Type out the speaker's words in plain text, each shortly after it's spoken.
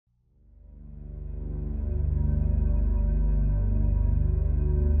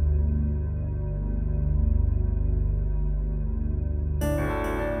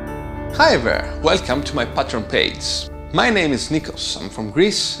Hi there, welcome to my Patron page. My name is Nikos, I'm from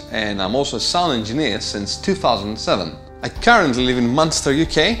Greece and I'm also a sound engineer since 2007. I currently live in Manchester,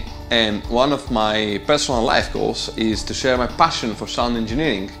 UK, and one of my personal life goals is to share my passion for sound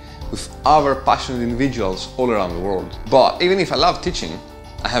engineering with other passionate individuals all around the world. But even if I love teaching,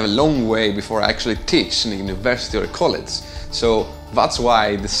 I have a long way before I actually teach in a university or a college, so that's why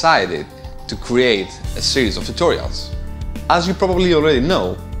I decided to create a series of tutorials. As you probably already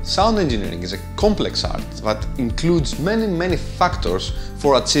know, sound engineering is a complex art that includes many factors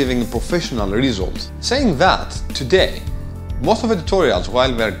for achieving a professional result. Saying that, today, most of the tutorials,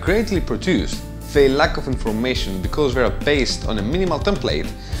 while they are greatly produced, they lack of information because they are based on a minimal template,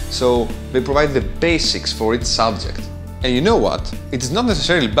 so they provide the basics for each subject. And you know what? It is not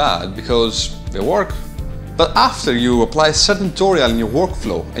necessarily bad because they work. But after you apply a certain tutorial in your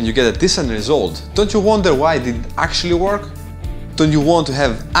workflow and you get a decent result, don't you wonder why it did actually work? Don't you want to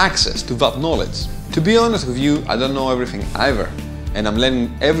have access to that knowledge? To be honest with you, I don't know everything either, and I'm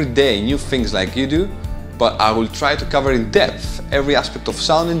learning every day new things like you do, but I will try to cover in depth every aspect of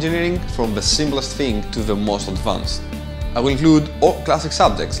sound engineering from the simplest thing to the most advanced. I will include all classic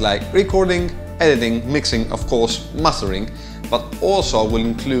subjects like recording, editing, mixing, of course, mastering, but also I will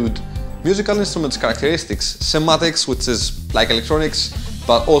include musical instruments characteristics, semantics, which is like electronics,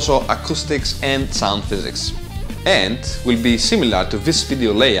 but also acoustics and sound physics. And will be similar to this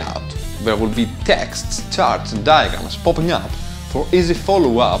video layout. There will be texts, charts and diagrams popping up for easy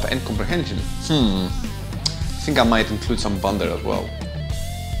follow-up and comprehension. I think I might include some banter as well.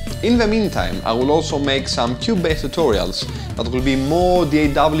 In the meantime, I will also make some cube-based tutorials that will be more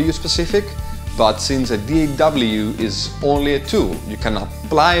DAW specific, but since a DAW is only a tool, you can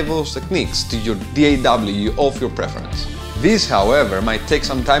apply those techniques to your DAW of your preference. This, however, might take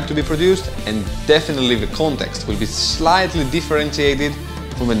some time to be produced, and definitely the context will be slightly differentiated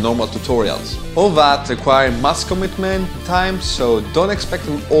from the normal tutorials. All that require much commitment time, so don't expect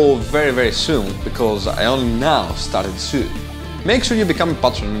them all very soon, because I only now started soon. Make sure you become a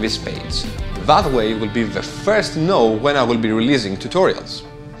patron on this page. That way you will be the first to know when I will be releasing tutorials.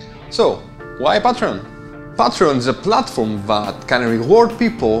 So, why Patron? Patron is a platform that can reward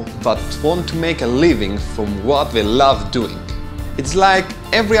people that want to make a living from what they love doing. It's like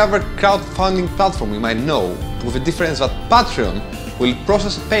every other crowdfunding platform you might know, with the difference that Patreon will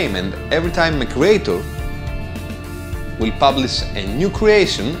process a payment every time a creator will publish a new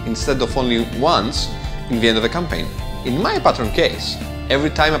creation instead of only once in the end of the campaign. In my Patron case, every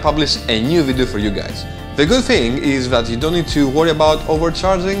time I publish a new video for you guys. The good thing is that you don't need to worry about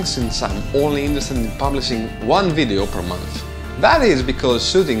overcharging, since I'm only interested in publishing one video per month. That is because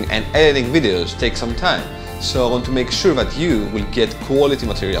shooting and editing videos take some time, so I want to make sure that you will get quality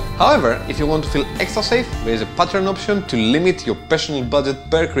material. However, if you want to feel extra safe, there is a Patreon option to limit your personal budget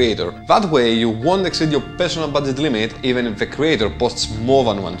per creator. That way you won't exceed your personal budget limit even if the creator posts more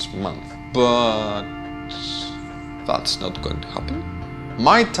than once per month. But that's not going to happen.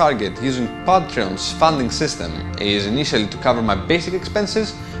 My target using Patreon's funding system is initially to cover my basic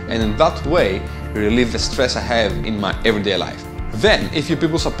expenses and in that way relieve the stress I have in my everyday life. Then, if you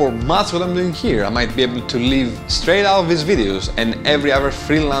people support much what I'm doing here, I might be able to live straight out of these videos and every other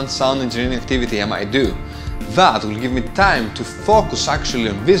freelance sound engineering activity I might do. That will give me time to focus actually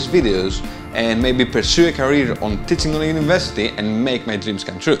on these videos and maybe pursue a career on teaching on a university and make my dreams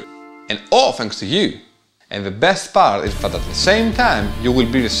come true. And all thanks to you! And the best part is that at the same time you will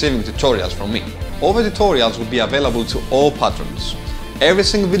be receiving tutorials from me. All the tutorials will be available to all patrons. Every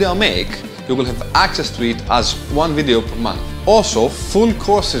single video I make, you will have access to it as one video per month. Also, full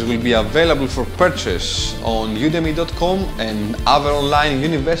courses will be available for purchase on udemy.com and other online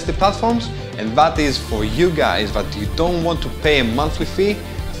university platforms, and that is for you guys that you don't want to pay a monthly fee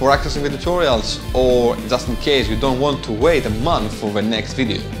for accessing the tutorials, or just in case you don't want to wait a month for the next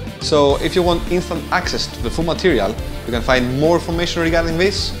video. So if you want instant access to the full material, you can find more information regarding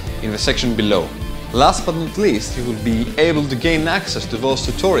this in the section below. Last but not least, you will be able to gain access to those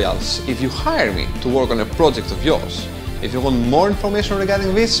tutorials if you hire me to work on a project of yours. If you want more information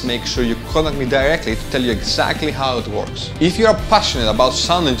regarding this, make sure you contact me directly to tell you exactly how it works. If you are passionate about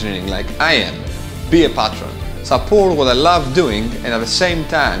sound engineering like I am, be a patron. Support what I love doing and at the same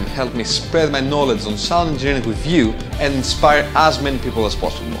time help me spread my knowledge on sound engineering with you and inspire as many people as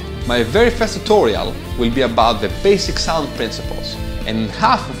possible. My very first tutorial will be about the basic sound principles, and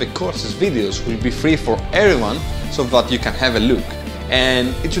half of the course's videos will be free for everyone so that you can have a look. And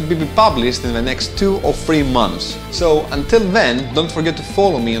it should be published in the next 2 or 3 months. So until then, don't forget to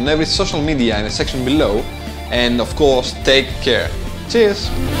follow me on every social media in the section below, and of course, take care. Cheers!